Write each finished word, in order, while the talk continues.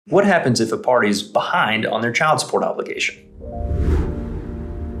What happens if a party is behind on their child support obligation?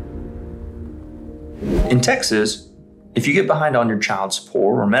 In Texas, if you get behind on your child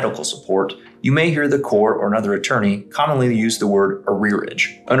support or medical support, you may hear the court or another attorney commonly use the word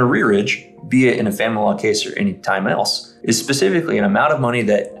arrearage. An arrearage, be it in a family law case or any time else, is specifically an amount of money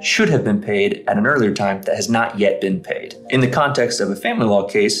that should have been paid at an earlier time that has not yet been paid. In the context of a family law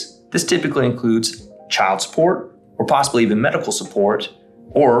case, this typically includes child support or possibly even medical support,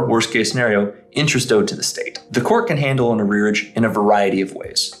 or worst case scenario, interest owed to the state. The court can handle an arrearage in a variety of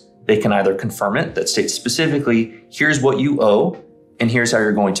ways. They can either confirm it, that states specifically, here's what you owe, and here's how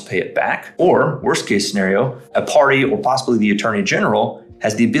you're going to pay it back. Or, worst case scenario, a party or possibly the attorney general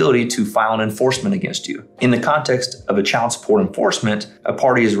has the ability to file an enforcement against you. In the context of a child support enforcement, a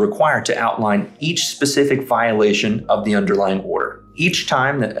party is required to outline each specific violation of the underlying order. Each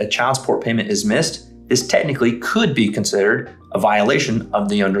time that a child support payment is missed, this technically could be considered a violation of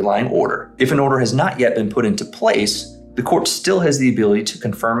the underlying order. If an order has not yet been put into place, the court still has the ability to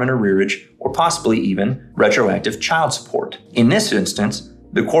confirm an arrearage or possibly even retroactive child support. In this instance,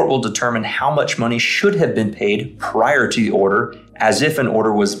 the court will determine how much money should have been paid prior to the order, as if an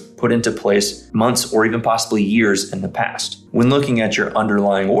order was put into place months or even possibly years in the past. When looking at your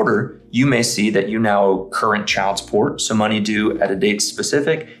underlying order, you may see that you now owe current child support, so money due at a date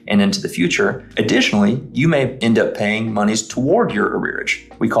specific and into the future. Additionally, you may end up paying monies toward your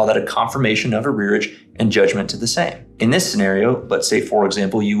arrearage. We call that a confirmation of arrearage and judgment to the same. In this scenario, let's say, for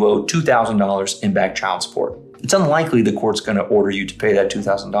example, you owe $2,000 in back child support. It's unlikely the court's going to order you to pay that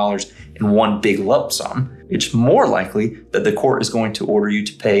 $2,000 in one big lump sum. It's more likely that the court is going to order you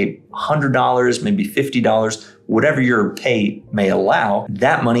to pay $100, maybe $50, whatever your pay may allow,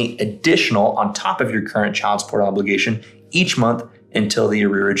 that money additional on top of your current child support obligation each month until the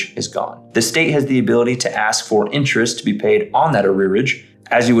arrearage is gone. The state has the ability to ask for interest to be paid on that arrearage.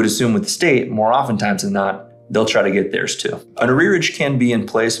 As you would assume with the state, more oftentimes than not, they'll try to get theirs too. An arrearage can be in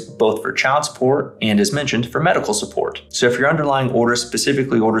place both for child support and, as mentioned, for medical support. So if your underlying order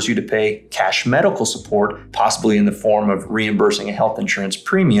specifically orders you to pay cash medical support, possibly in the form of reimbursing a health insurance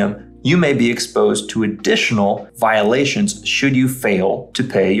premium, you may be exposed to additional violations should you fail to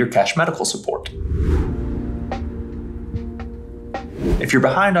pay your cash medical support. If you're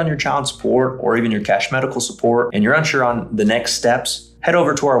behind on your child support or even your cash medical support and you're unsure on the next steps, head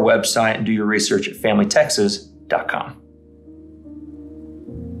over to our website and do your research at familytexas.com.